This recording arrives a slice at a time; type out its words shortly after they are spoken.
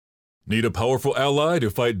Need a powerful ally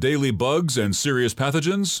to fight daily bugs and serious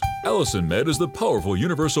pathogens? Allicin Med is the powerful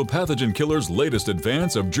universal pathogen killer's latest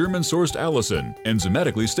advance of German-sourced allicin,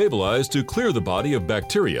 enzymatically stabilized to clear the body of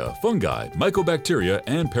bacteria, fungi, mycobacteria,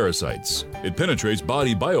 and parasites. It penetrates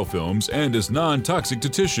body biofilms and is non-toxic to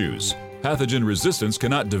tissues. Pathogen resistance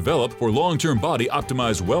cannot develop for long-term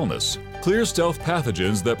body-optimized wellness. Clear stealth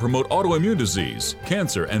pathogens that promote autoimmune disease,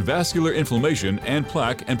 cancer and vascular inflammation and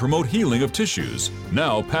plaque and promote healing of tissues.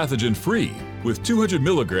 Now pathogen-free. With 200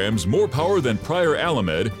 milligrams more power than prior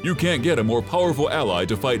Alamed, you can't get a more powerful ally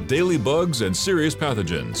to fight daily bugs and serious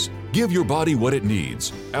pathogens. Give your body what it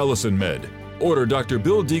needs. Allicin Med. Order Dr.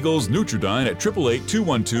 Bill Deagle's Nutridyne at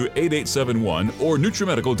 888-212-8871 or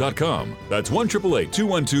NutriMedical.com. That's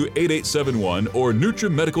 1-888-212-8871 or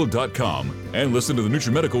NutriMedical.com. And listen to the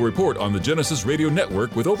NutriMedical Report on the Genesis Radio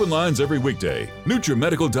Network with open lines every weekday.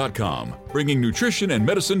 NutriMedical.com, bringing nutrition and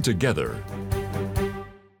medicine together.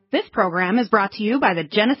 This program is brought to you by the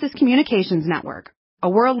Genesis Communications Network, a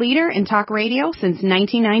world leader in talk radio since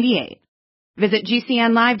 1998. Visit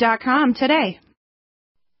GCNlive.com today.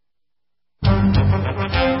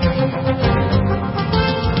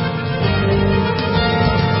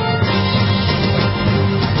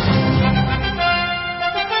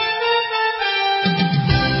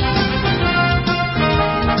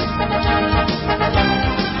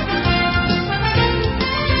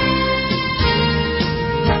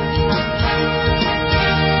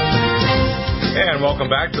 And welcome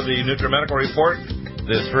back to the NutriMedical Report.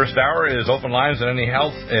 This first hour is open lines on any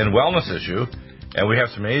health and wellness issue. And we have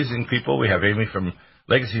some amazing people. We have Amy from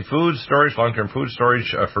Legacy Food Storage, long-term food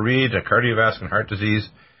storage, Fareed, cardiovascular and heart disease,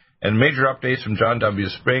 and major updates from John W.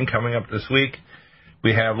 Spring coming up this week.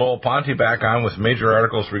 We have Lowell Ponte back on with major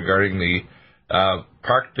articles regarding the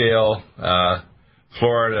Parkdale,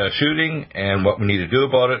 Florida shooting and what we need to do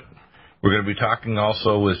about it. We're going to be talking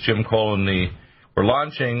also with Jim Cole we're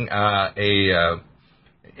launching a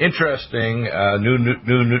interesting new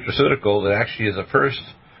nutraceutical that actually is a first.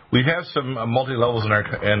 We have some multi-levels in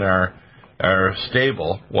our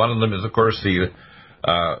stable. One of them is, of course, the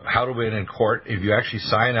how to win in court. If you actually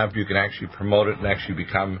sign up, you can actually promote it and actually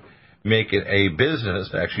make it a business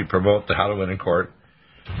to actually promote the how to win in court.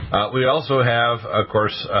 We also have, of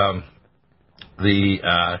course, the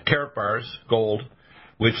Carrot Bars Gold,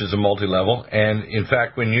 which is a multi-level. And, in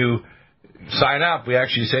fact, when you sign up, we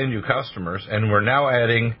actually send you customers, and we're now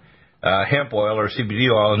adding hemp oil or CBD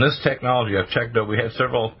oil. And this technology, I've checked out, we had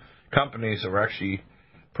several companies that were actually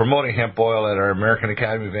promoting hemp oil at our American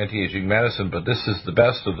Academy of Anti-Aging Medicine, but this is the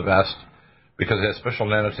best of the best because it has special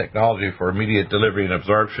nanotechnology for immediate delivery and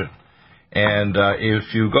absorption. And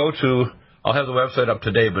if you go to, I'll have the website up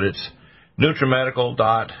today, but it's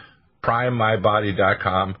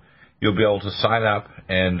NutriMedical.primemybody.com. You'll be able to sign up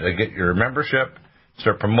and get your membership,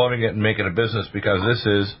 start promoting it and make it a business because this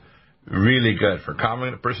is really good for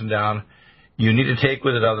calming the person down. You need to take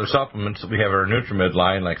with it other supplements. We have our NutriMed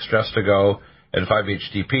line like Stress to Go and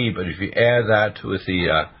 5-HTP, but if you add that with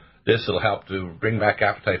this, it'll help to bring back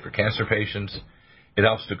appetite for cancer patients. It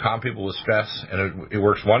helps to calm people with stress, and it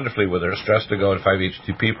works wonderfully with our Stress to Go and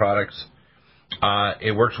 5-HTP products.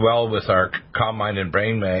 It works well with our Calm Mind and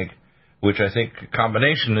Brain Mag, which I think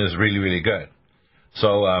combination is really, really good.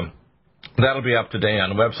 So that'll be up today on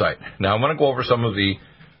the website. Now, I want to go over some of the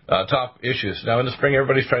top issues. Now, in the spring,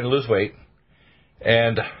 everybody's trying to lose weight.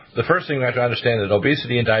 And the first thing we have to understand is that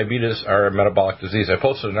obesity and diabetes are a metabolic disease. I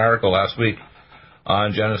posted an article last week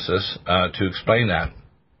on Genesis to explain that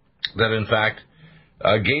in fact,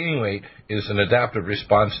 gaining weight is an adaptive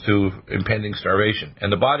response to impending starvation.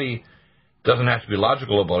 And the body doesn't have to be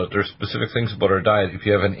logical about it. There's specific things about our diet. If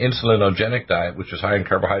you have an insulinogenic diet, which is high in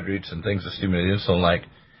carbohydrates and things that stimulate insulin like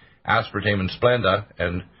aspartame and Splenda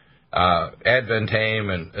and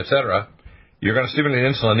Advantame and etc., you're going to stimulate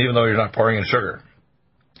insulin even though you're not pouring in sugar.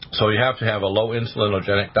 So you have to have a low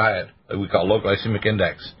insulinogenic diet that we call low glycemic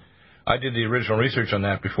index. I did the original research on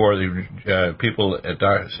that before the people at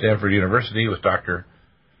Stanford University with doctors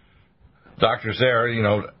there,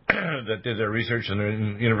 that did their research in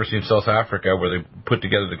the University of South Africa where they put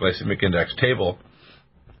together the glycemic index table.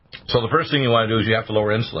 So the first thing you want to do is you have to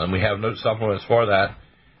lower insulin. We have no supplements for that,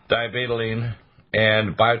 diabetoline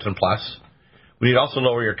and Biotin Plus. We need also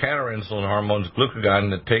lower your counter-insulin hormones, glucagon,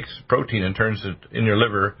 that takes protein and turns it in your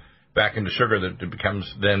liver back into sugar that it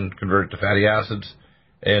becomes then converted to fatty acids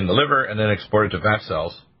in the liver and then exported to fat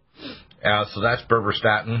cells. So that's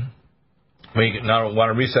berberstatin. We now want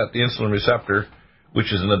to reset the insulin receptor,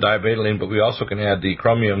 which is in the diabetoline, but we also can add the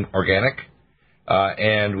chromium organic,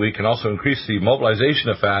 and we can also increase the mobilization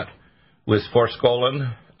of fat with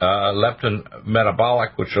forskolin, leptin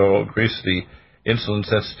metabolic, which will increase the insulin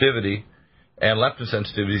sensitivity, and leptin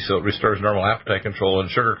sensitivity, so it restores normal appetite control and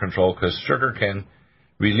sugar control, because sugar can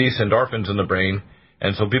release endorphins in the brain,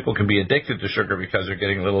 and so people can be addicted to sugar because they're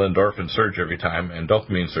getting a little endorphin surge every time and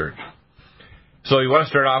dopamine surge. So you want to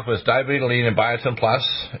start off with diabetoline and biotin plus,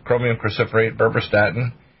 chromium cruciferate,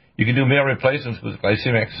 berberstatin. You can do meal replacements with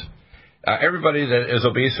glycemics. Everybody that is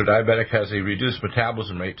obese or diabetic has a reduced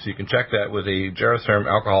metabolism rate, so you can check that with a Gerotherm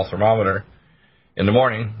alcohol thermometer in the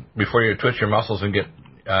morning before you twitch your muscles and get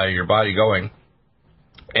your body going.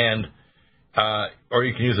 And or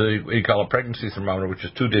you can use what you call a pregnancy thermometer, which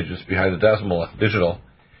is 2 digits behind the decimal digital.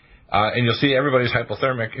 And you'll see everybody's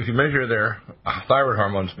hypothermic. If you measure their thyroid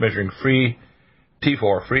hormones, measuring free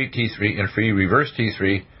T4, free T3, and free reverse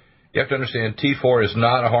T3, you have to understand T4 is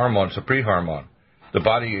not a hormone, it's a pre-hormone. The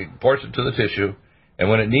body imports it to the tissue, and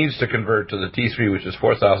when it needs to convert to the T3, which is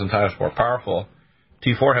 4,000 times more powerful,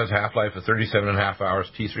 T4 has a half-life of 37.5 hours,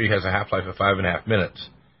 T3 has a half-life of 5.5 minutes.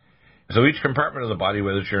 So each compartment of the body,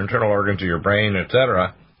 whether it's your internal organs or your brain,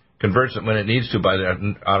 etc., converts it when it needs to by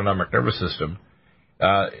the autonomic nervous system.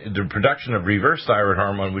 The production of reverse thyroid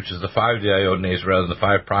hormone, which is the 5-deiodinase rather than the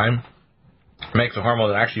 5', makes a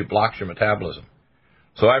hormone that actually blocks your metabolism.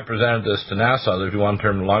 So I presented this to NASA that if you want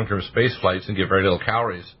long-term space flights and give very little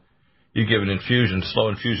calories, you give an infusion, slow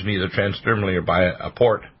infusion, either transdermally or by a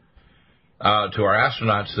port. To our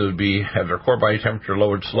astronauts, that would have their core body temperature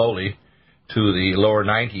lowered slowly to the lower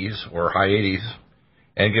 90s or high 80s,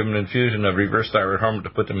 and give them an infusion of reverse thyroid hormone to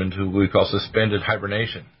put them into what we call suspended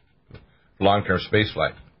hibernation, long-term space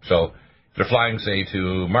flight. So if they're flying, say,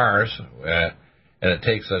 to Mars, and it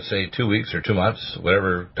takes, let's say, 2 weeks or 2 months,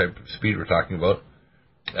 whatever type of speed we're talking about,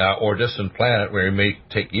 or distant planet where it may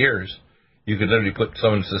take years, you could literally put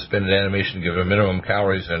someone in suspended animation, give them minimum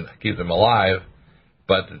calories, and keep them alive,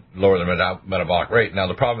 but lower their metabolic rate. Now,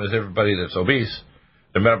 the problem is everybody that's obese,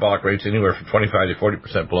 their metabolic rate's anywhere from 25 to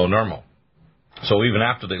 40% below normal. So even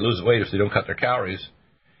after they lose weight, if they don't cut their calories,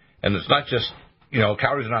 and it's not just,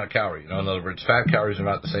 calories are not a calorie. In other words, fat calories are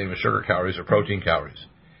not the same as sugar calories or protein calories,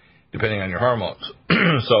 depending on your hormones.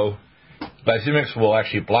 So glycemics will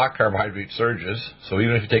actually block carbohydrate surges. So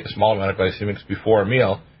even if you take a small amount of glycemics before a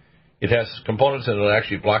meal, it has components that will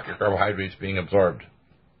actually block your carbohydrates being absorbed.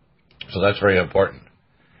 So that's very important.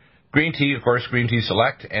 Green tea, of course, Green Tea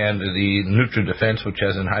Select, and the NutriDefense, which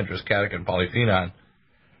has anhydrous catechin polyphenol,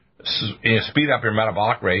 speed up your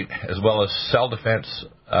metabolic rate, as well as Cell Defense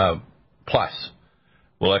Plus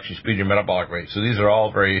will actually speed your metabolic rate. So these are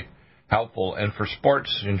all very helpful. And for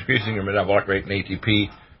sports, increasing your metabolic rate in ATP,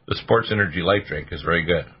 the Sports Energy Light Drink is very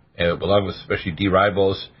good. And it will have especially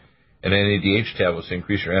D-ribose and NADH tablets to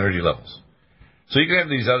increase your energy levels. So you can have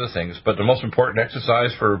these other things, but the most important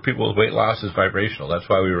exercise for people with weight loss is vibrational. That's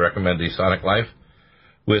why we recommend the Sonic Life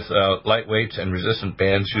with light weights and resistant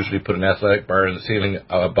bands. Usually put an athletic bar in the ceiling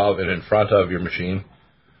above and in front of your machine,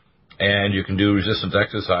 and you can do resistance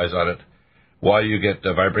exercise on it while you get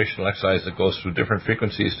vibrational exercise that goes through different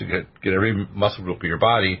frequencies to get every muscle group of your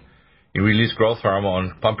body. You release growth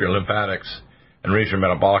hormone, pump your lymphatics, and raise your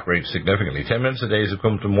metabolic rate significantly. 10 minutes a day is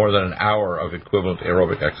equivalent to more than an hour of equivalent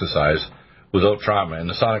aerobic exercise without trauma. And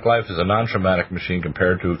the Sonic Life is a non-traumatic machine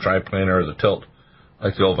compared to triplanar or the Tilt,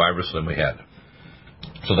 like the old VibraSlim we had.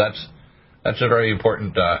 So that's a very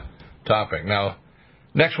important topic. Now,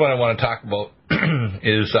 next one I want to talk about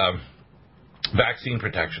is vaccine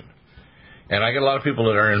protection. And I get a lot of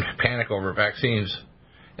people that are in panic over vaccines,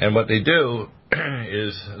 and what they do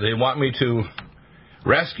is they want me to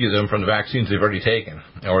rescue them from the vaccines they've already taken,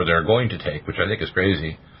 or they're going to take, which I think is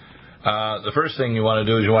crazy. The first thing you want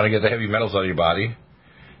to do is you want to get the heavy metals out of your body.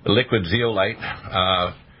 The liquid zeolite.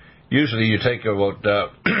 Usually you take about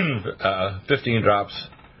 15 drops.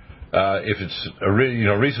 If it's a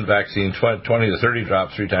recent vaccine, 20 to 30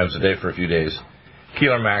 drops 3 times a day for a few days.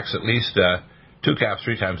 Keeler Max, at least 2 caps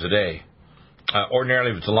 3 times a day.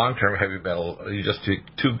 Ordinarily, if it's a long-term heavy metal, you just take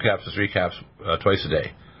 2 caps to 3 caps twice a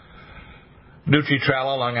day.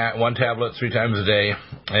 Nutri-Trala, 1 tablet 3 times a day,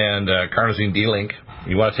 and carnosine D-Link.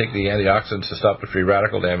 You want to take the antioxidants to stop the free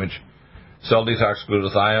radical damage. Cell detox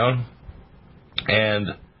glutathione, and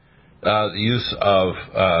the use of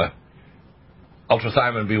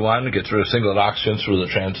ultrathymine B1 to get through a singlet oxygen through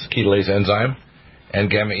the transketolase enzyme, and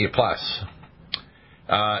gamma E+.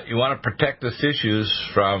 You want to protect the tissues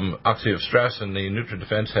from oxidative stress, and the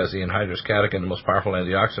NutriDefense has the anhydrous catechin, the most powerful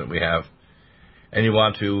antioxidant we have. And you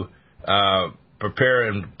want to prepare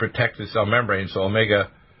and protect the cell membrane, so Omega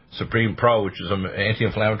Supreme Pro, which is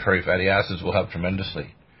anti-inflammatory fatty acids, will help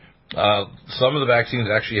tremendously. Some of the vaccines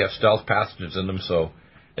actually have stealth pathogens in them, so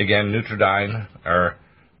again, Nutridyne or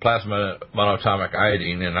plasma monatomic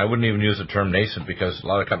iodine, and I wouldn't even use the term nascent because a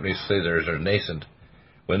lot of companies say they're nascent,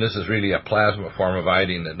 when this is really a plasma form of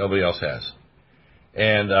iodine that nobody else has.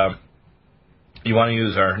 And you want to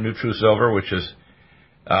use our NutriSilver, which is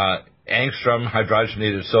angstrom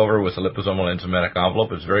hydrogenated silver with a liposomal enzymatic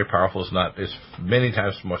envelope. It's very powerful. It's many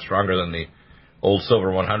times more stronger than the old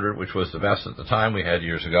Silver 100, which was the best at the time we had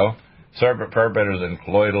years ago. Far better than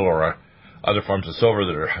colloidal or other forms of silver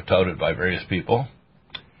that are touted by various people.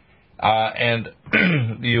 And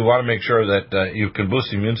you want to make sure that you can boost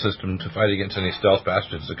the immune system to fight against any stealth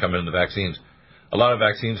pathogens that come in the vaccines. A lot of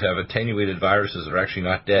vaccines have attenuated viruses that are actually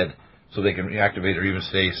not dead, so they can reactivate or even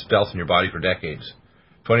stay stealth in your body for decades.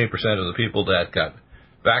 20% of the people that got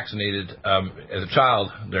vaccinated as a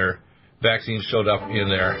child, their vaccines showed up in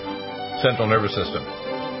their central nervous system.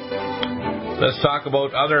 Let's talk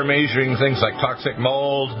about other measuring things like toxic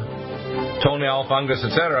mold, toenail fungus,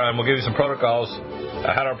 etc., and we'll give you some protocols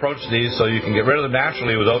how to approach these so you can get rid of them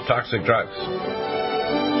naturally without toxic drugs.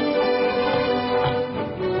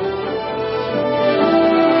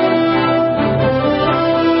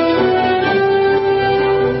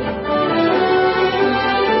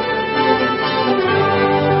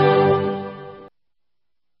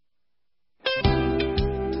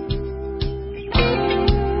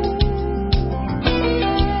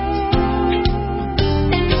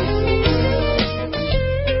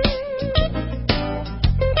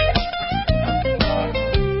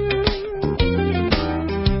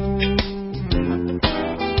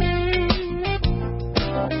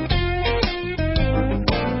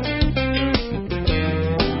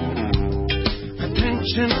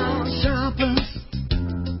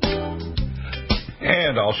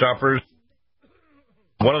 Shoppers,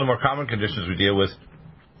 one of the more common conditions we deal with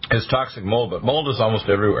is toxic mold, but mold is almost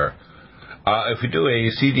everywhere. If we do a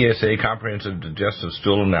CDSA, comprehensive digestive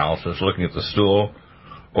stool analysis, looking at the stool,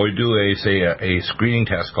 or we do a screening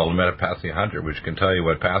test called a Metapathia Hunter, which can tell you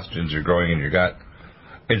what pathogens are growing in your gut,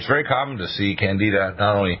 it's very common to see Candida,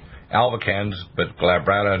 not only albicans, but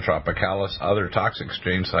glabrata and tropicalis, other toxic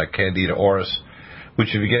strains like Candida auris,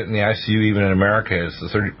 which if you get in the ICU, even in America, is the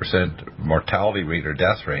 30% mortality rate or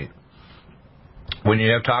death rate. When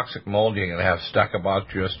you have toxic mold, you're going to have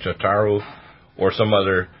Stachybotrys chattaru or some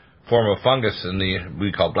other form of fungus in the,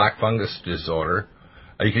 we call black fungus disorder.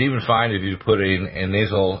 You can even find, if you put a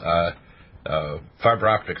nasal fiber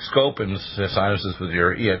optic scope in sinuses with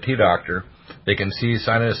your ENT doctor, they can see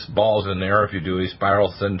sinus balls in there. If you do a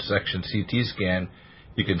spiral thin section CT scan,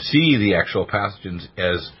 you can see the actual pathogens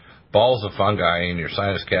as balls of fungi in your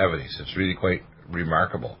sinus cavities. It's really quite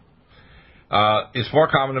remarkable. It's more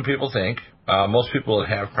common than people think. Most people that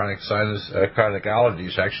have chronic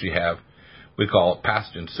allergies actually have, we call it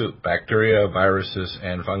pathogen soup, bacteria, viruses,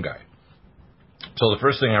 and fungi. So the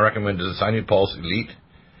first thing I recommend is a Sinupulse Elite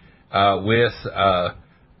with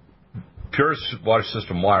pure water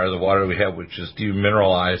system water, the water we have which is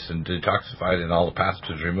demineralized and detoxified and all the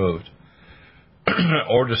pathogens removed,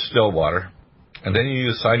 or distilled water. And then you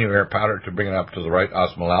use Sinu-Air powder to bring it up to the right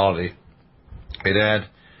osmolality. It add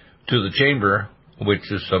to the chamber,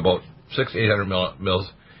 which is about 600 to 800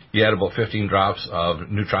 mils, you add about 15 drops of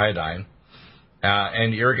Nutriodine,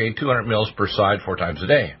 and you irrigate 200 mils per side 4 times a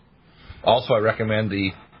day. Also, I recommend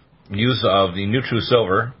the use of the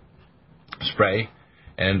NutriSilver spray,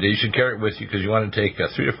 and you should carry it with you because you want to take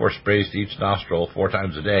 3 to 4 sprays to each nostril 4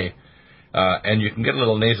 times a day. And you can get a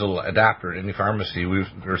little nasal adapter at any pharmacy. We're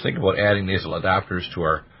thinking about adding nasal adapters to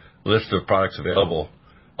our list of products available,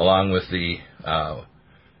 along with the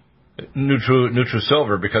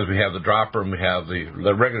NutriSilver, because we have the dropper and we have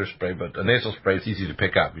the regular spray, but the nasal spray is easy to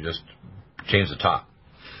pick up. You just change the top.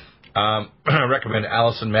 I recommend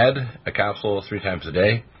Allison Med, a capsule 3 times a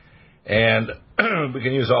day. And we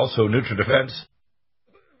can use also NutriDefense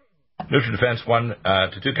 1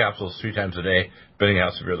 to 2 capsules 3 times a day, depending on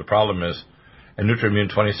how severe the problem is. And NutriImmune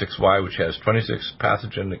 26Y, which has 26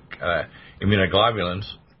 pathogenic immunoglobulins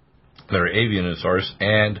that are avian in source,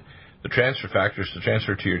 and the transfer factors to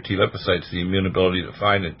transfer to your T lymphocytes the immune ability to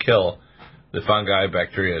find and kill the fungi,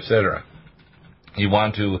 bacteria, etc. You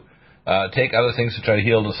want to take other things to try to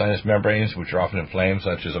heal the sinus membranes, which are often inflamed,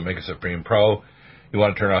 such as Omega Supreme Pro. You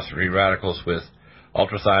want to turn off the free radicals with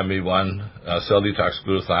ultrathiamine B1, cell detox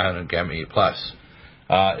glutathione, and gamma E+.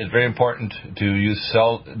 It's very important to use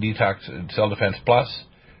cell detox, cell defense plus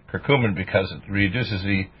curcumin, because it reduces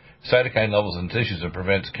the cytokine levels in tissues and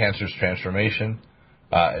prevents cancer's transformation,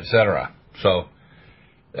 etc. So,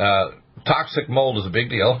 toxic mold is a big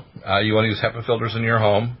deal. You want to use HEPA filters in your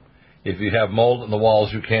home. If you have mold in the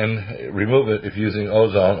walls, you can remove it if using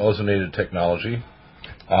ozonated technology.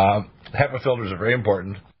 HEPA filters are very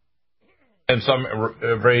important. in some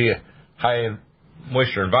very high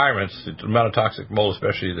moisture environments, the amount of toxic mold,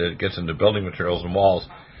 especially that gets into building materials and walls,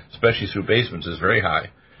 especially through basements, is very high.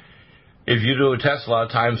 If you do a test, a lot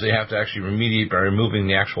of times they have to actually remediate by removing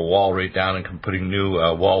the actual wall right down and putting new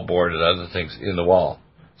wall board and other things in the wall.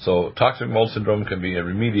 So toxic mold syndrome can be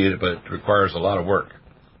remediated, but it requires a lot of work.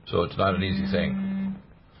 So it's not an easy thing.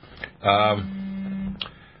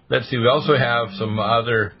 Let's see, we also have some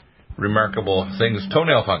other remarkable things,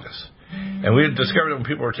 toenail fungus. And we discovered that when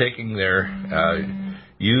people were taking their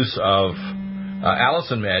use of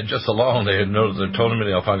Allison Med just alone, they had noticed the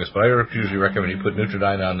toenail fungus. But I usually recommend you put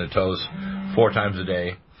Nutridyne on the toes 4 times a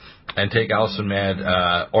day and take Allison Med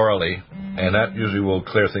orally, and that usually will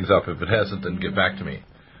clear things up. If it hasn't, then get back to me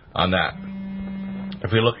on that.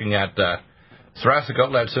 If we're looking at thoracic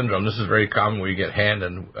outlet syndrome, this is very common where you get hand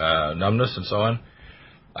and numbness and so on.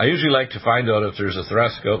 I usually like to find out if there's a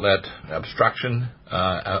thoracic outlet obstruction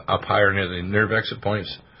up higher near the nerve exit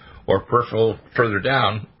points or peripheral further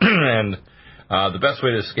down. And the best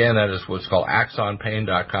way to scan that is what's called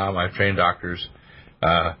axonpain.com. I've trained doctors,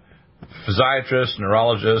 physiatrists,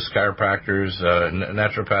 neurologists, chiropractors,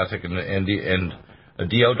 naturopathic and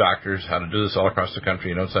DO doctors how to do this all across the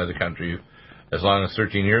country and outside the country as long as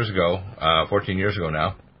 14 years ago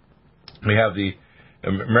now. We have the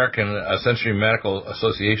American Sensory Medical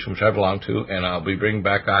Association, which I belong to, and I'll be bringing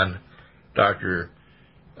back on Dr.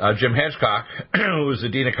 Jim Hedgecock, who was the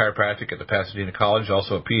Dean of Chiropractic at the Pasadena College,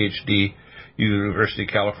 also a PhD, University of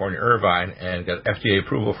California, Irvine, and got FDA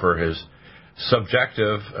approval for his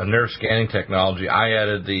subjective nerve scanning technology. I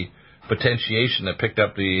added the potentiation that picked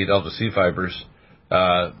up the delta C fibers,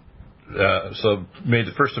 so made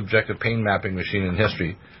the first objective pain mapping machine in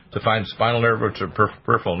history to find spinal nerve or to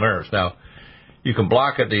peripheral nerves. Now, you can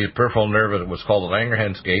block at the peripheral nerve at what's called the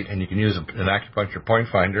Langerhans gate, and you can use an acupuncture point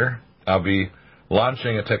finder. I'll be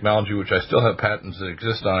launching a technology which I still have patents that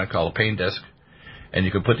exist on it called a pain disc, and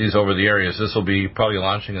you can put these over the areas. This will be probably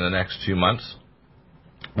launching in the next 2 months,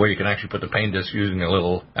 where you can actually put the pain disc using a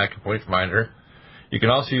little acupoint finder. You can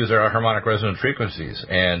also use our harmonic resonant frequencies,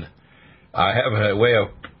 and I have a way of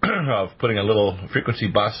putting a little frequency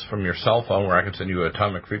bus from your cell phone where I can send you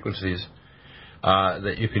atomic frequencies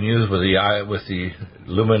that you can use with the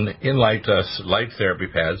Lumen Inlight light therapy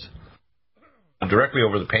pads directly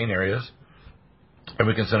over the pain areas, and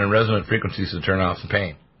we can send in resonant frequencies to turn off the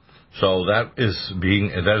pain. So that is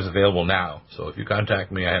available now. So if you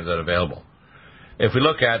contact me, I have that available. If we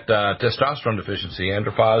look at testosterone deficiency,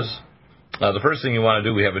 andropause, the first thing you want to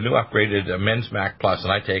do, we have a new upgraded Men's Mac Plus,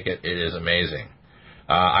 and I take it. It is amazing.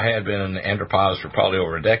 I had been in andropause for probably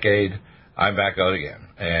over a decade. I'm back out again,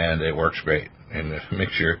 and it works great. And it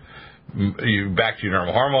makes you're back to your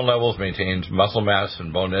normal hormone levels, maintains muscle mass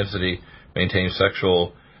and bone density, maintains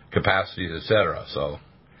sexual capacities, etc. So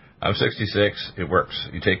I'm 66. It works.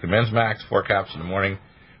 You take the Men's Max, 4 caps in the morning.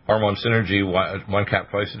 Hormone Synergy, 1 cap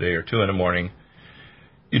twice a day or 2 in the morning.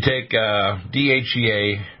 You take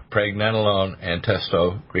DHEA, pregnenolone, and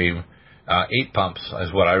testo cream. 8 pumps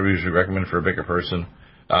is what I usually recommend for a bigger person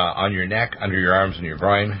on your neck, under your arms, and your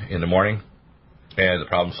groin in the morning, and the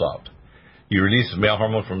problem solved. You release the male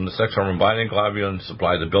hormone from the sex hormone binding globulin,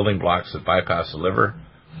 supply the building blocks that bypass the liver,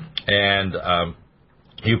 and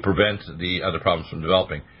you prevent the other problems from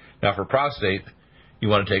developing. Now, for prostate, you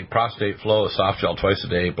want to take Prostate Flow, a soft gel twice a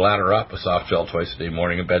day, Bladder Up, a soft gel twice a day,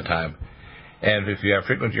 morning and bedtime. And if you have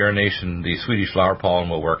frequent urination, the Swedish flower pollen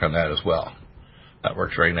will work on that as well. That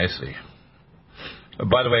works very nicely.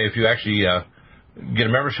 By the way, if you actually get a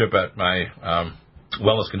membership at my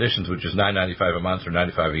Wellness Conditions, which is $9.95 a month or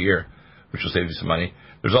 $95 a year, which will save you some money,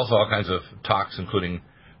 there's also all kinds of talks, including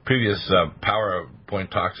previous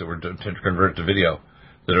PowerPoint talks that were converted to video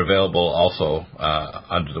that are available also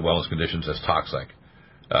under the Wellness Conditions as talks, like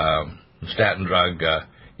statin drug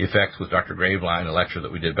effects with Dr. Graveline, a lecture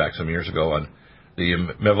that we did back some years ago on the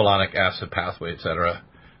mevalonic acid pathway, etc.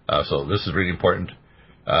 So this is really important.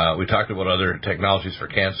 We talked about other technologies for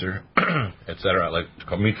cancer, etc., like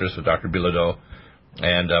Comitris with Dr. Bilodeau,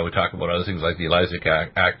 and we talked about other things like the ELISA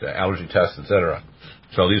Act, allergy tests, etc.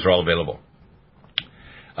 So these are all available.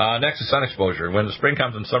 Next is sun exposure. When the spring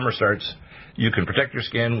comes and summer starts, you can protect your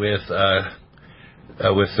skin with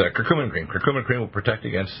curcumin cream. Curcumin cream will protect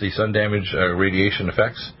against the sun damage radiation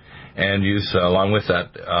effects, and use along with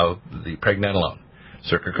that the pregnenolone.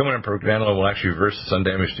 So curcumin and pregnenolone will actually reverse the sun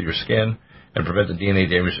damage to your skin and prevent the DNA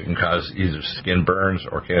damage that can cause either skin burns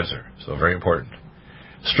or cancer. So very important.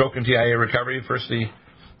 Stroke and TIA recovery. Firstly,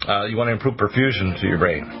 you want to improve perfusion to your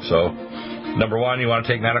brain. So number one, you want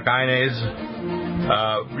to take natokinase,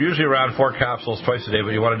 usually around 4 capsules twice a day,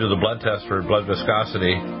 but you want to do the blood test for blood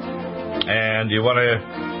viscosity. And you want to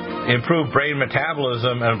improve brain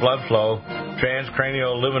metabolism and blood flow.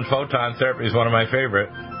 Transcranial lumen photon therapy is one of my favorite.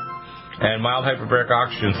 And mild hyperbaric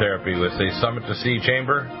oxygen therapy with the Summit to Sea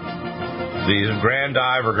chamber. The Grand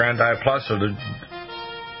Dive or Grand Dive Plus.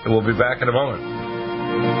 We'll be back in a moment.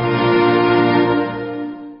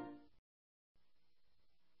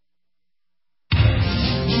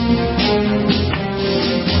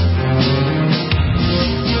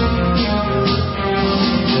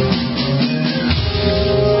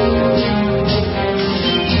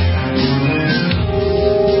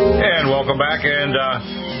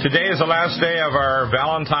 Today is the last day of our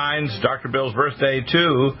Valentine's, Dr. Bill's birthday,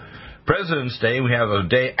 to President's Day. We have a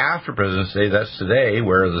day after President's Day. That's today,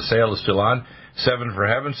 where the sale is still on. 7 for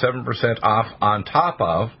Heaven, 7% off on top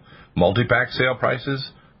of multi-pack sale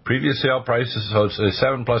prices, previous sale prices. So it's a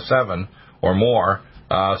 7 plus 7 or more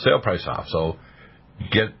sale price off. So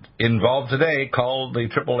get involved today. Call the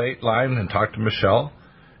 888 line and talk to Michelle,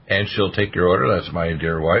 and she'll take your order. That's my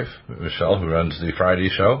dear wife, Michelle, who runs the Friday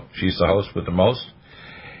show. She's the host with the most.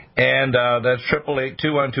 And that's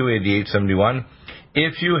 888-212-8871.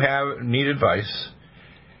 If you need advice,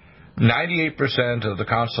 98% of the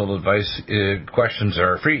consult advice questions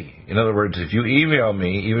are free. In other words, if you email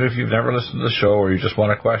me, even if you've never listened to the show or you just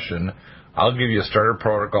want a question, I'll give you a starter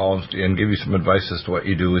protocol and give you some advice as to what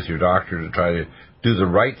you do with your doctor to try to do the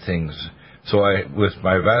right things. So with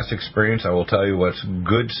my vast experience, I will tell you what's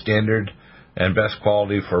good standard and best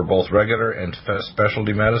quality for both regular and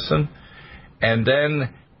specialty medicine. And then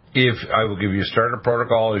if I will give you a starter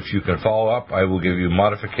protocol, if you can follow up, I will give you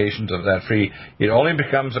modifications of that free. It only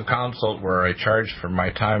becomes a consult where I charge for my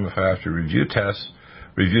time if I have to review tests,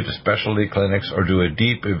 review the specialty clinics, or do a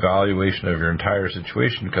deep evaluation of your entire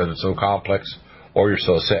situation because it's so complex or you're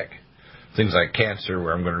so sick. Things like cancer,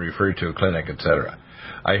 where I'm going to refer you to a clinic, etc.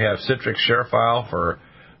 I have Citrix ShareFile for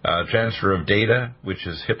transfer of data, which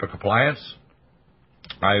is HIPAA compliance.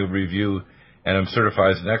 I review and I'm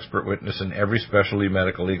certified as an expert witness in every specialty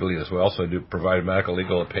medical legally as well, so I do provide medical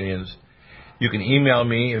legal opinions. You can email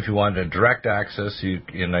me if you want a direct access,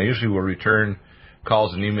 and I usually will return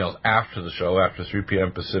calls and emails after the show, after 3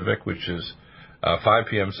 p.m. Pacific, which is 5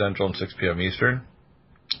 p.m. Central and 6 p.m. Eastern.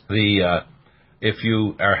 If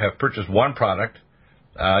you have purchased one product,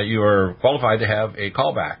 you are qualified to have a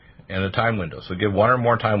callback and a time window. So give one or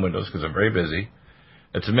more time windows because I'm very busy.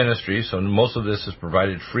 It's a ministry, so most of this is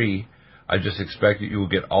provided free. I just expect that you will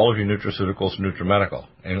get all of your nutraceuticals from NutriMedical.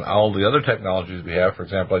 And all the other technologies we have, for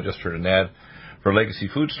example, I just heard an ad for Legacy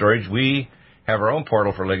Food Storage. We have our own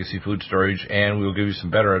portal for Legacy Food Storage, and we will give you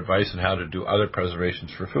some better advice on how to do other preservations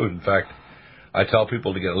for food. In fact, I tell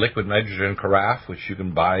people to get a liquid nitrogen carafe, which you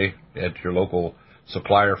can buy at your local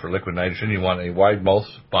supplier for liquid nitrogen. You want a wide mouth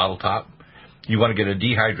bottle top. You want to get a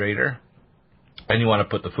dehydrator, and you want to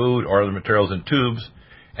put the food or other materials in tubes.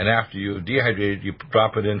 And after you dehydrate it, you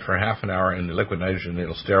drop it in for half an hour in the liquid nitrogen, and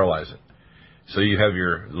it'll sterilize it. So you have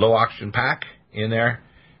your low oxygen pack in there,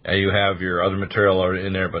 and you have your other material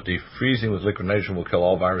in there, but the freezing with liquid nitrogen will kill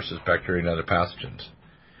all viruses, bacteria, and other pathogens.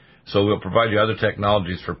 So we'll provide you other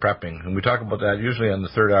technologies for prepping. And we talk about that usually on the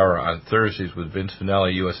third hour on Thursdays with Vince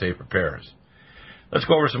Finelli, USA Prepares. Let's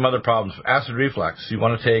go over some other problems. Acid reflux. You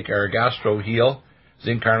want to take our Gastro Heal,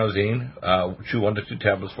 zinc carnosine, chew 1 to 2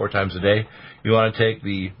 tablets 4 times a day. You want to take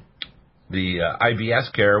the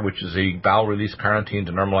IBS Care, which is a bowel release carnitine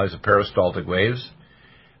to normalize the peristaltic waves.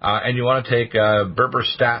 And you want to take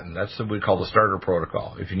berberstatin. That's what we call the starter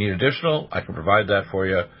protocol. If you need additional, I can provide that for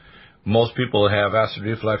you. Most people that have acid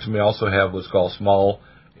reflux may also have what's called small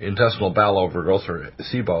intestinal bowel overgrowth, or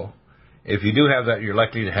SIBO. If you do have that, you're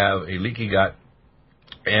likely to have a leaky gut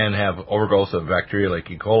and have overgrowth of bacteria like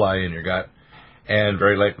E. coli in your gut, and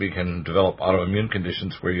very likely can develop autoimmune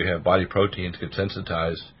conditions where you have body proteins get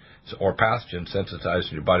sensitized or pathogens sensitized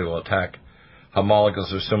and your body will attack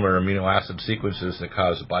homologous or similar amino acid sequences that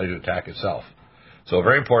cause the body to attack itself. So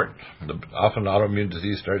very important. Often autoimmune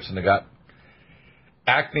disease starts in the gut.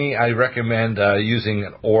 Acne, I recommend using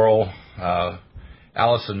an oral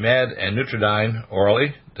Allison Med and Nutridyne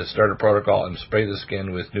orally to start a protocol and spray the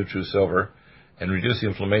skin with NutriSilver and reduce the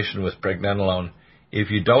inflammation with pregnenolone. If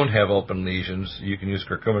you don't have open lesions, you can use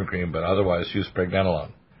curcumin cream, but otherwise use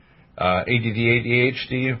pregnenolone. ADD,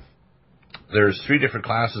 ADHD, there's 3 different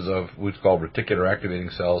classes of what's called reticular activating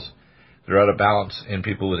cells that are out of balance in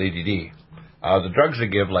people with ADD. The drugs they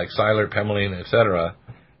give, like Siler, Pemeline, etc.,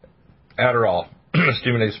 Adderall,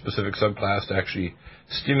 stimulate specific subclass to actually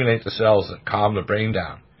stimulate the cells that calm the brain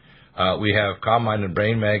down. We have Calm Mind and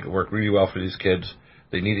Brain Mag that work really well for these kids.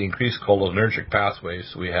 They need increased cholinergic pathways.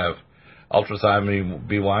 So we have ultrathymine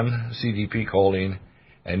B1, CDP choline,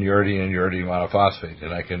 and uridine monophosphate.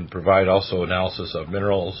 And I can provide also analysis of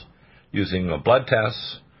minerals using blood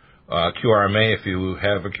tests, QRMA if you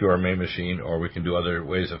have a QRMA machine, or we can do other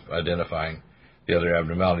ways of identifying the other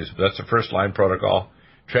abnormalities. But that's the first line protocol.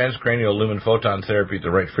 Transcranial lumen photon therapy at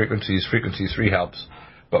the right frequencies. Frequency 3 helps.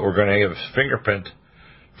 But we're going to give fingerprint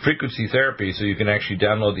frequency therapy, so you can actually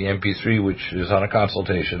download the MP3, which is on a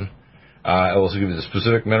consultation. It will also give you the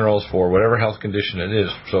specific minerals for whatever health condition it is.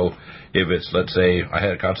 So if it's, let's say, I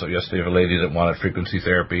had a consult yesterday of a lady that wanted frequency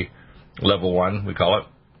therapy, level 1, we call it,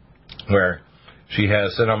 where she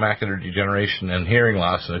has macular degeneration and hearing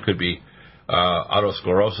loss, and it could be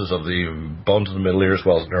autosclerosis of the bones of the middle ear as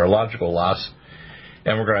well as neurological loss.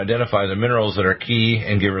 And we're going to identify the minerals that are key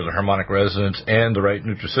and give her the harmonic resonance and the right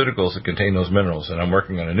nutraceuticals that contain those minerals. And I'm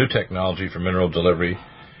working on a new technology for mineral delivery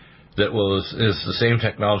that is the same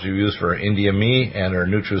technology we use for India Me and our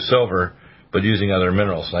NutriSilver, but using other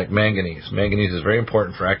minerals like manganese. Manganese is very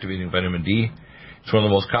important for activating vitamin D. It's one of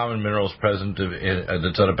the most common minerals present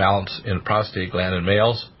that's out of balance in prostate gland in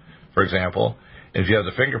males, for example. And if you have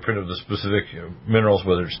the fingerprint of the specific minerals,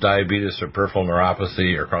 whether it's diabetes or peripheral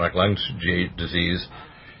neuropathy or chronic lung disease,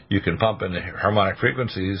 you can pump in harmonic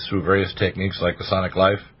frequencies through various techniques like the sonic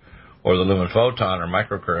life or the lumen photon or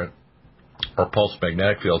microcurrent or pulse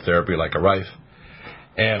magnetic field therapy like a Rife.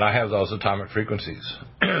 And I have those atomic frequencies.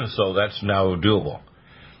 So that's now doable.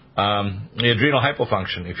 The adrenal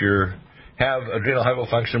hypofunction. If you have adrenal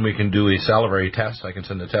hypofunction, we can do a salivary test. I can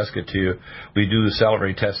send the test kit to you. We do the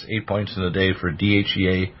salivary test 8 points in a day for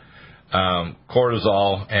DHEA,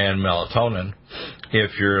 cortisol, and melatonin.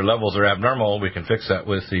 If your levels are abnormal, we can fix that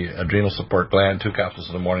with the adrenal support gland, 2 capsules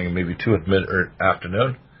in the morning and maybe 2 at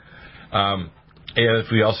mid-afternoon.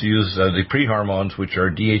 If we also use the pre-hormones, which are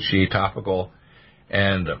DHEA topical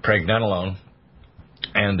and pregnenolone,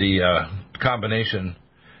 and the combination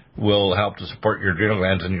will help to support your adrenal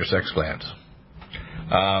glands and your sex glands.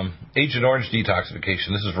 Agent Orange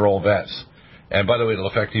detoxification. This is for old vets. And by the way, it'll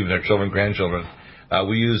affect even their children, grandchildren.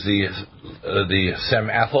 We use the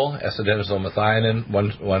SEM-ethyl, S-adenosine methionine,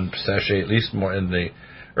 one sachet at least more in the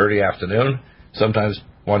early afternoon, sometimes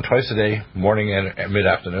twice a day, morning and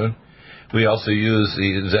mid-afternoon. We also use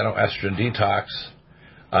the xenoestrogen detox,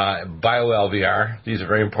 bio-LVR. These are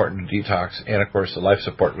very important to detox. And, of course, the life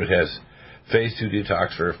support, which has phase 2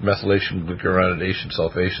 detox for methylation, glucuronidation,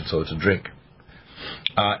 sulfation, so it's a drink.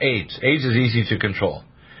 AIDS. AIDS is easy to control.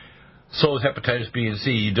 So is hepatitis B and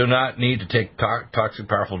C. You do not need to take toxic,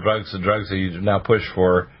 powerful drugs. The drugs that you now push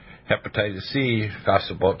for hepatitis C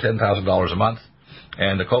cost about $10,000 a month,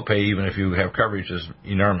 and the copay, even if you have coverage, is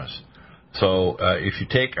enormous. So if you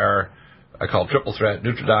take I call triple threat,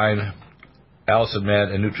 Nutridyne, Allison Med,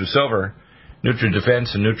 and NutriSilver,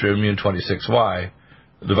 NutriDefense, and NutriImmune 26Y,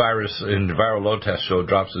 the virus in the viral load test show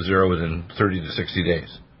drops to 0 within 30 to 60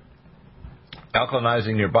 days.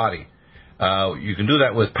 Alkalinizing your body. You can do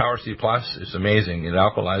that with Power C+. It's amazing. It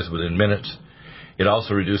alkalizes within minutes. It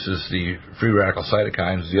also reduces the free radical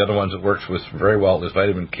cytokines. The other ones it works with very well is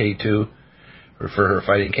vitamin K2 for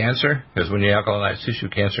fighting cancer, because when you alkalinize tissue,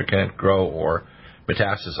 cancer can't grow or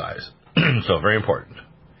metastasize. So very important.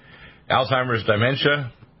 Alzheimer's,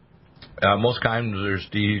 dementia. Most times there's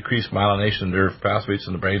decreased myelination of nerve pathways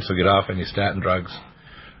in the brain, so get off any statin drugs.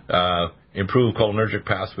 Improve cholinergic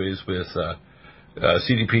pathways with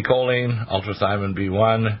CDP choline, ultrathymine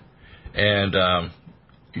B1, and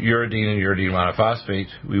uridine and uridine monophosphate.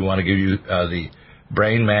 We want to give you the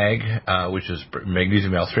Brain Mag, which is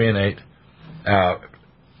magnesium L-threonate,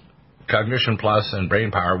 Cognition Plus, and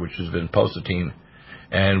Brain Power, which has been vinpocetine,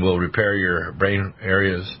 and will repair your brain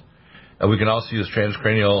areas. We can also use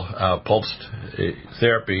transcranial pulsed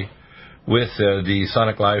therapy with the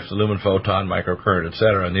Sonic Life, the Lumen Photon, microcurrent,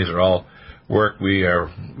 etc. And these are all work we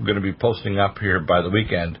are going to be posting up here by the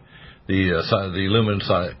weekend. The Lumen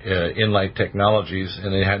Inlight Technologies,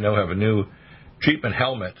 and they now have a new treatment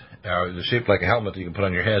helmet, the shaped like a helmet that you can put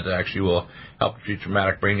on your head that actually will help treat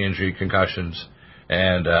traumatic brain injury, concussions,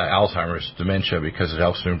 and Alzheimer's, dementia, because it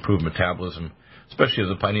helps to improve metabolism, especially of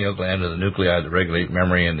the pineal gland and the nuclei that regulate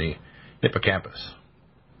memory and the hippocampus.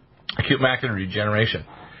 Acute macular degeneration.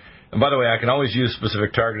 And by the way, I can always use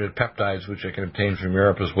specific targeted peptides, which I can obtain from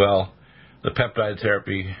Europe as well. The peptide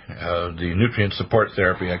therapy, the nutrient support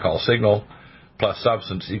therapy I call Signal, plus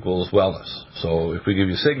substance equals wellness. So if we give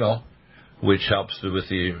you Signal, which helps with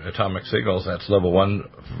the atomic signals, that's level 1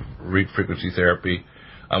 frequency therapy.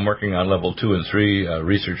 I'm working on level 2 and 3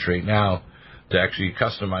 research right now to actually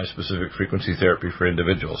customize specific frequency therapy for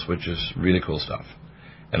individuals, which is really cool stuff.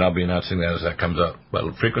 And I'll be announcing that as that comes up.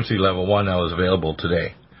 But frequency level 1 now is available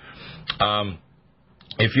today.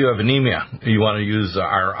 If you have anemia, you want to use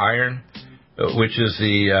our iron, which is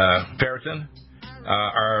the ferritin.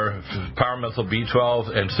 our Power Methyl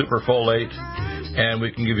B12 and Super Folate, and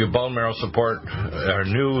we can give you bone marrow support. Our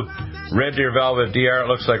new Red Deer Velvet DR, it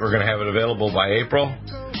looks like we're going to have it available by April.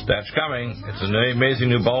 That's coming. It's an amazing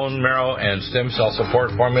new bone marrow and stem cell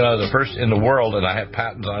support formula, the first in the world, and I have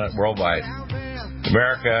patents on it worldwide.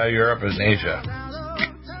 America, Europe, and Asia.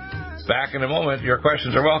 Back in a moment. Your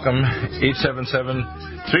questions are welcome.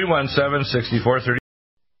 877-317-6430.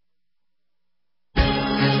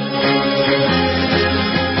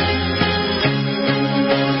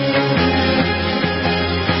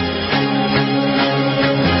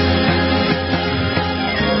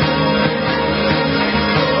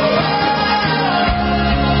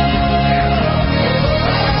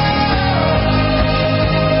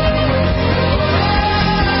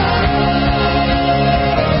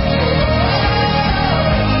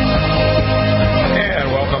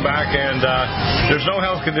 There's no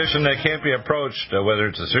health condition that can't be approached, whether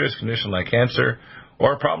it's a serious condition like cancer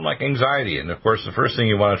or a problem like anxiety. And, of course, the first thing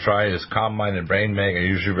you want to try is Calm Mind and Brain Mag. I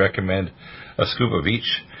usually recommend a scoop of each.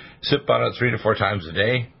 Sip on it 3 to 4 times a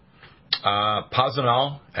day.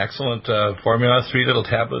 Toenail, excellent formula, 3 little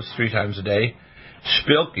tablets 3 times a day.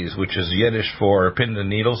 Spilkies, which is Yiddish for pins and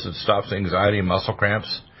needles. It stops anxiety and muscle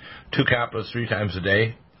cramps. 2 caplets 3 times a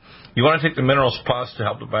day. You want to take the Minerals Plus to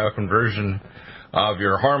help the bioconversion of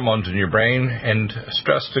your hormones in your brain, and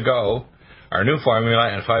Stress to Go, our new formula,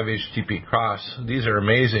 and 5-HTP Cross. These are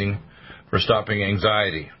amazing for stopping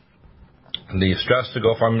anxiety. The Stress to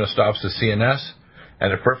Go formula stops the CNS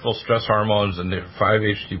and the peripheral stress hormones, and the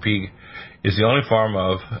 5-HTP is the only form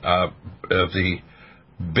of the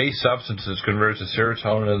base substance that converts to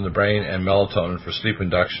serotonin in the brain and melatonin for sleep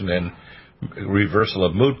induction and reversal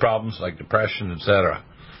of mood problems like depression, etc.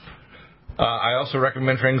 I also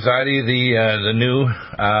recommend for anxiety the new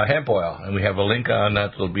hemp oil, and we have a link on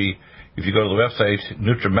that. It'll be, if you go to the website,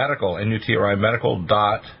 NutriMedical,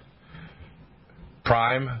 NutriMedical.prime,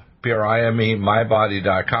 Prime,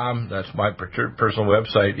 mybody.com. That's my personal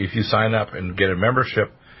website. If you sign up and get a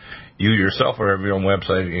membership, you yourself will have your own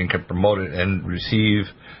website and can promote it and receive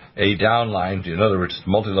a downline. In other words,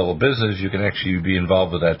 multi-level business, you can actually be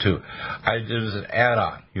involved with that too. I did it as an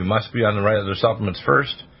add-on. You must be on the right other supplements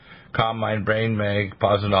first. Calm Mind, Brain Mag,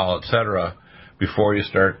 Toenail, etc., before you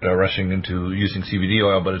start rushing into using CBD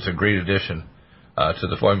oil, but it's a great addition to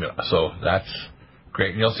the formula. So that's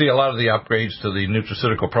great. And you'll see a lot of the upgrades to the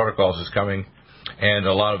nutraceutical protocols is coming, and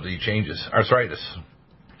a lot of the changes. Arthritis.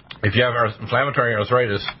 If you have inflammatory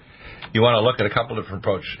arthritis, you want to look at a couple of different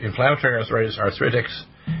approaches. Inflammatory arthritis, arthritics,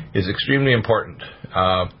 is extremely important.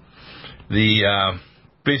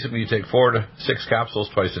 Basically, you take 4 to 6 capsules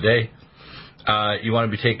twice a day. You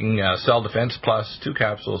want to be taking Cell Defense Plus, 2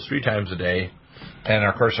 capsules 3 times a day. And,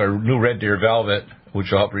 of course, our new Red Deer Velvet,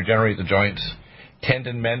 which will help regenerate the joints.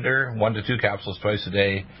 Tendon Mender, 1 to 2 capsules twice a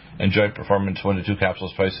day. And Joint Performance, 1 to 2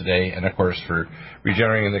 capsules twice a day. And, of course, for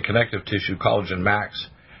regenerating the connective tissue, Collagen Max,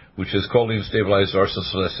 which is choline stabilized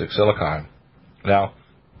orthosilicic silicon. Now,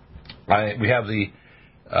 we have the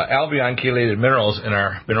albion chelated minerals in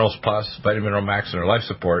our Minerals Plus, Vitamin Mineral Max, and our Life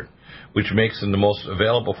Support, which makes them the most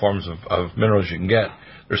available forms of minerals you can get.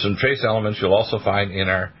 There's some trace elements you'll also find in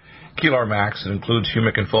our Keylor Max. It includes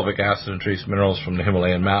humic and fulvic acid and trace minerals from the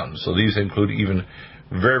Himalayan mountains. So these include even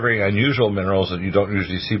very, very unusual minerals that you don't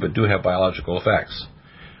usually see but do have biological effects.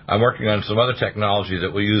 I'm working on some other technology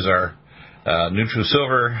that will use our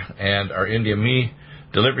NutriSilver and our Indium Me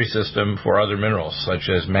delivery system for other minerals, such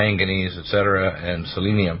as manganese, etc., and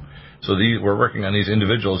selenium. So we're working on these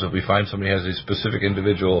individuals. If we find somebody has a specific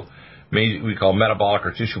individual, we call metabolic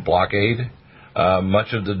or tissue blockade.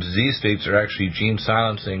 Much of the disease states are actually gene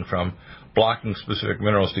silencing from blocking specific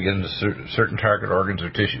minerals to get into certain target organs or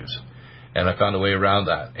tissues. And I found a way around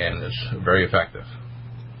that, and it's very effective.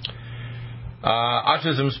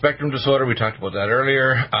 Autism spectrum disorder, we talked about that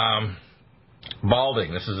earlier.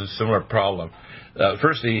 Balding, this is a similar problem.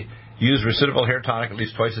 Firstly, use recidival hair tonic at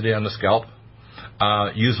least twice a day on the scalp.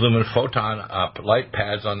 Use lumen photon light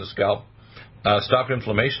pads on the scalp. Stop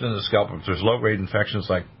inflammation in the scalp. If there's low-grade infections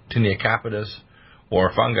like tinea capitis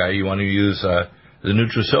or fungi, you want to use the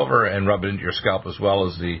NutriSilver and rub it into your scalp, as well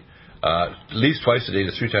as the at least twice a day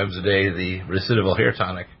to 3 times a day the recidival hair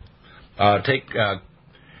tonic. Take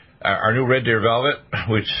our new Red Deer Velvet,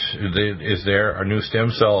 which is there, our new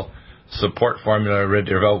stem cell support formula, Red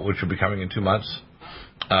Deer Velvet, which will be coming in 2 months.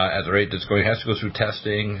 At the rate that's going, it has to go through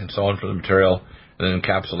testing and so on for the material, and then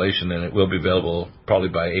encapsulation, and it will be available probably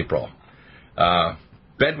by April.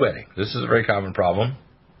 Bedwetting. This is a very common problem.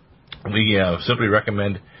 We simply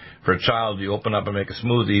recommend for a child you open up and make a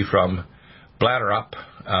smoothie from bladder up,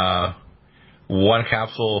 1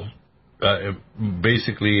 capsule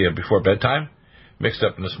basically before bedtime. mixed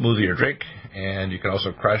up in a smoothie or drink, and you can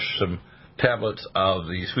also crush some tablets of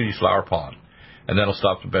the Swedish flower pollen, and that'll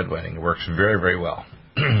stop the bedwetting. It works very, very well.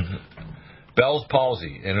 Bell's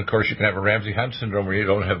palsy, and of course you can have a Ramsay-Hunt syndrome where you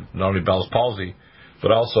don't have not only Bell's palsy,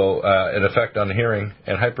 but also an effect on the hearing,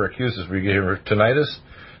 and hyperacusis where you get tinnitus.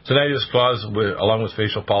 Tinnitus caused along with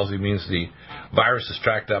facial palsy means the virus has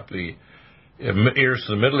tracked up the ears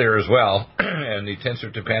to the middle ear as well, and the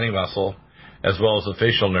tensor tympani muscle, as well as the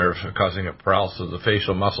facial nerve, causing a paralysis of the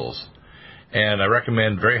facial muscles. And I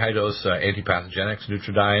recommend very high-dose antipathogenics,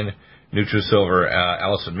 Nutridyne, NutriSilver,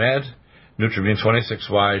 Allison Med, NutriMune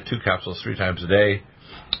 26Y, 2 capsules 3 times a day,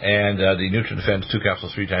 and the NutriDefense 2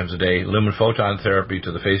 capsules 3 times a day, lumen photon therapy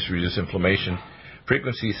to the face to reduce inflammation,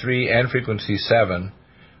 frequency 3 and frequency 7,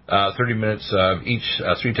 30 minutes each,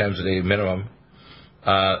 3 times a day minimum,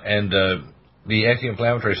 and the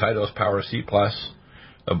anti-inflammatory high-dose Power C+,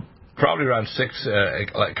 probably around 6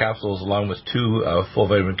 capsules along with 2 full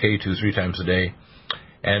vitamin K2 3 times a day,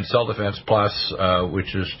 and Cell Defense Plus,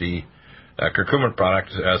 which is the curcumin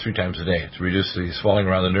product, 3 times a day to reduce the swelling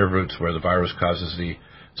around the nerve roots where the virus causes the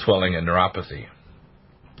swelling and neuropathy.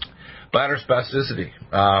 Bladder spasticity.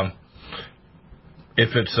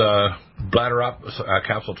 If it's bladder up,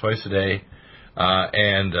 capsule twice a day,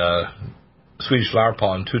 and Swedish flower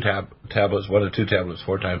pollen, 2 tablets, 1 to 2 tablets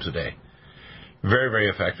 4 times a day. Very, very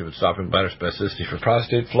effective at stopping bladder spasticity. For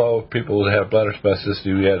prostate flow, people that have bladder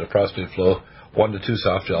spasticity, we add a prostate flow, 1 to 2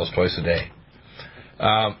 soft gels twice a day.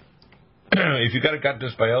 If you've got a gut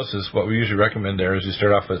dysbiosis, what we usually recommend there is you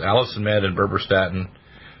start off with Allison Med and berberstatin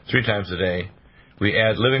 3 times a day. We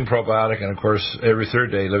add Living Probiotic, and of course, every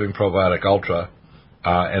third day, Living Probiotic Ultra,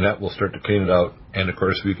 and that will start to clean it out. And of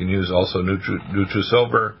course, we can use also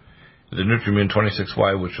NutriSilver, the NutriMune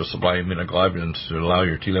 26Y, which will supply immunoglobulins to allow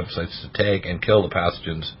your T lymphocytes to tag and kill the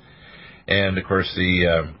pathogens. And of course,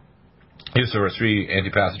 the use of our 3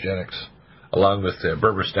 antipathogenics, along with the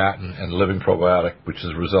berberstatin and the Living Probiotic, which is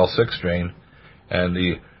the Roselle 6 strain, and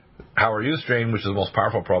the Howard U strain, which is the most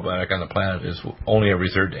powerful probiotic on the planet, is only every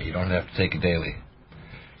third day. You don't have to take it daily.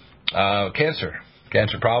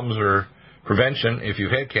 Cancer problems or prevention. If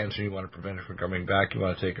you've had cancer and you want to prevent it from coming back, you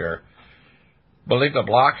want to take our Malignant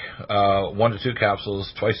Block, 1 to 2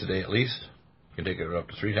 capsules twice a day at least. You can take it up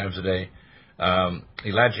to 3 times a day.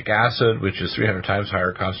 Ellagic acid, which is 300 times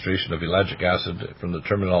higher concentration of ellagic acid from the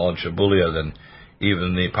Toenail and Shibuya than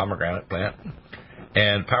even the pomegranate plant.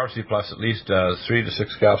 And Power C Plus, at least 3 to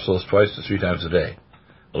 6 capsules twice to 3 times a day,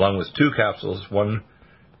 along with 2 capsules, 1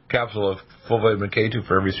 capsule of full vitamin K2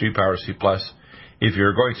 for every 3 Power C Plus. If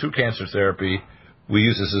you're going through cancer therapy, we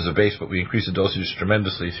use this as a base, but we increase the dosage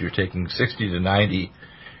tremendously. So you're taking 60 to 90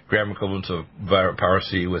 gram equivalents of Power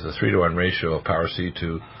C with a 3-to-1 ratio of Power C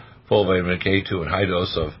to full vitamin K2 and high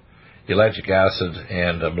dose of ellagic acid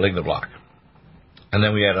and Malignant Block. And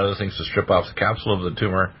then we add other things to strip off the capsule of the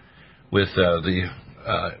tumor with the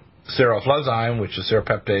seroflozyme, which is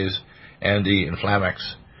serapeptase, and the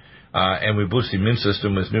Inflamex. And we boost the immune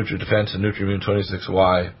system with NutriDefense and NutriMune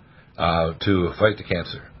 26Y to fight the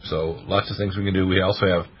cancer. So lots of things we can do. We also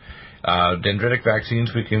have dendritic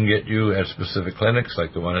vaccines we can get you at specific clinics,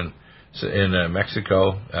 like the one in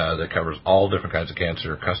Mexico that covers all different kinds of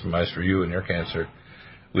cancer, customized for you and your cancer.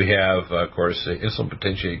 We have, of course, insulin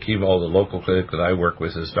potentiated chemo. The local clinic that I work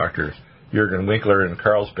with is Dr. Jürgen Winkler in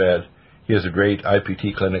Carlsbad. He has a great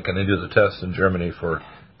IPT clinic, and they do the tests in Germany for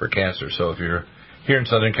cancer. So if you're here in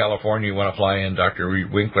Southern California, you want to fly in Dr.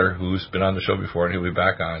 Winkler, who's been on the show before, and he'll be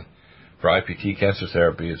back on for IPT cancer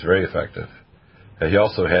therapy. It's very effective. He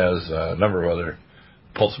also has a number of other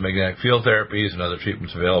pulse magnetic field therapies and other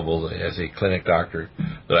treatments available as a clinic doctor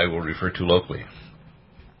that I will refer to locally.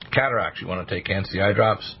 Cataracts, you want to take Can-C eye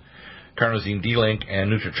drops, Carnosine D-Link,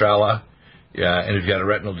 and Nutritrala. And if you've got a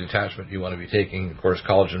retinal detachment, you want to be taking, of course,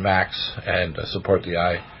 Collagen Max and support the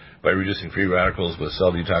eye by reducing free radicals with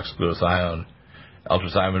Cell Detox, glutathione,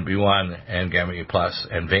 Ultrathymine B1, and Gamma E+,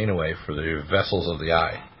 and Vein Away for the vessels of the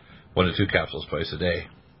eye. 1 to 2 capsules twice a day.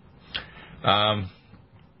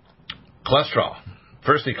 Cholesterol.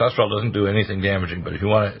 Firstly, cholesterol doesn't do anything damaging, but if you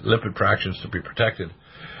want lipid fractions to be protected,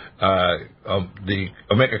 the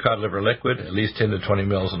omega cod liver liquid, at least 10 to 20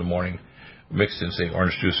 mils in the morning, mixed in, say,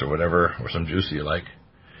 orange juice or whatever, or some juice you like,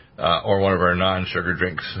 or one of our non-sugar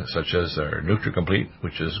drinks, such as our NutriComplete,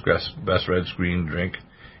 which is Best Red's green drink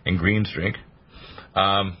and greens drink.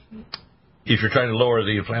 If you're trying to lower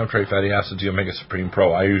the inflammatory fatty acids, the Omega Supreme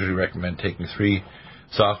Pro, I usually recommend taking 3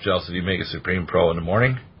 soft gels of the Omega Supreme Pro in the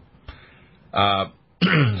morning.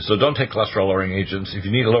 So don't take cholesterol-lowering agents. If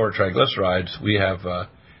you need to lower triglycerides, we have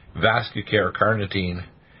Vascucare Carnitine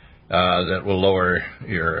that will lower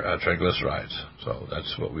your triglycerides. So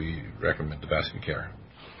that's what we recommend, the basket care.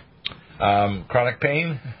 Chronic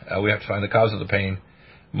pain, we have to find the cause of the pain.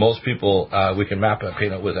 Most people, we can map a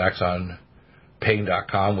pain out with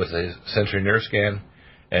axonpain.com with a sensory nerve scan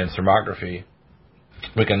and thermography.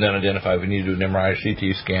 We can then identify if we need to do an MRI,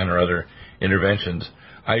 CT scan, or other interventions.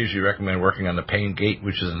 I usually recommend working on the pain gate,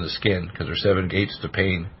 which is in the skin, because there's 7 gates to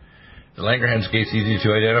pain. The Langerhans gate's easy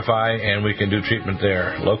to identify, and we can do treatment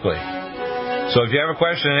there locally. So if you have a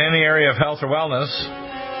question in any area of health or wellness,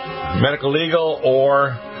 medical, legal,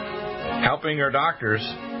 or helping your doctors,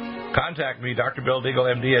 contact me, Dr. Bill Deagle,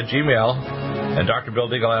 MD, at Gmail, and Dr. Bill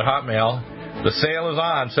Deagle at Hotmail. The sale is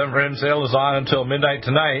on. 7 for Him sale is on until midnight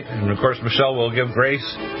tonight. And, of course, Michelle will give grace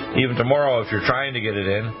even tomorrow if you're trying to get it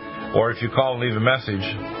in, or if you call and leave a message.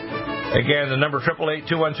 Again, the number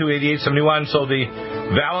 888-212-8871. So the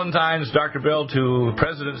Valentine's Dr. Bill to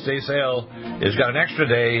President's Day sale has got an extra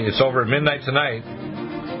day. It's over at midnight tonight.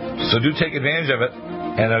 So do take advantage of it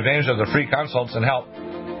and advantage of the free consults and help.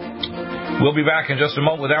 We'll be back in just a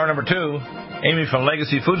moment with hour number 2. Amy from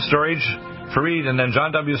Legacy Food Storage, Fareed, and then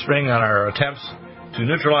John W. Spring on our attempts to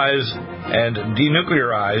neutralize and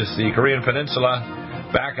denuclearize the Korean Peninsula.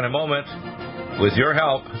 Back in a moment with your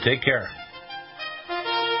help. Take care.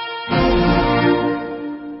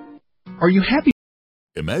 Are you happy?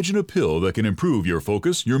 Imagine a pill that can improve your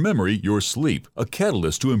focus, your memory, your sleep, a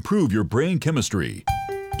catalyst to improve your brain chemistry.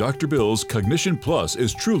 Dr. Bill's Cognition Plus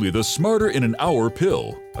is truly the smarter in an hour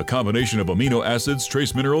pill. A combination of amino acids,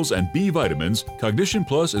 trace minerals, and B vitamins, Cognition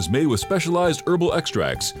Plus is made with specialized herbal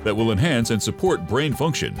extracts that will enhance and support brain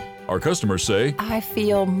function. Our customers say, I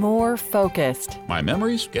feel more focused. My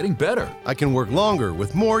memory's getting better. I can work longer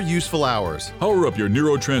with more useful hours. Power up your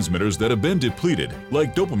neurotransmitters that have been depleted,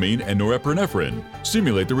 like dopamine and norepinephrine.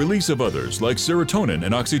 Stimulate the release of others, like serotonin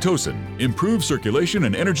and oxytocin. Improve circulation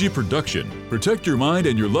and energy production. Protect your mind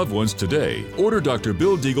and your loved ones today. Order Dr.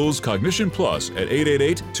 Bill Deagle's Cognition Plus at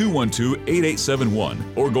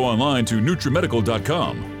 888-212-8871 or go online to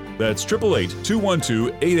NutriMedical.com. That's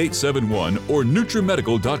 888-212-8871 or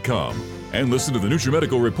NutriMedical.com. And listen to the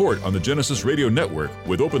NutriMedical Report on the Genesis Radio Network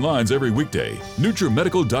with open lines every weekday.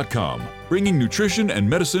 NutriMedical.com, bringing nutrition and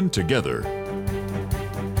medicine together.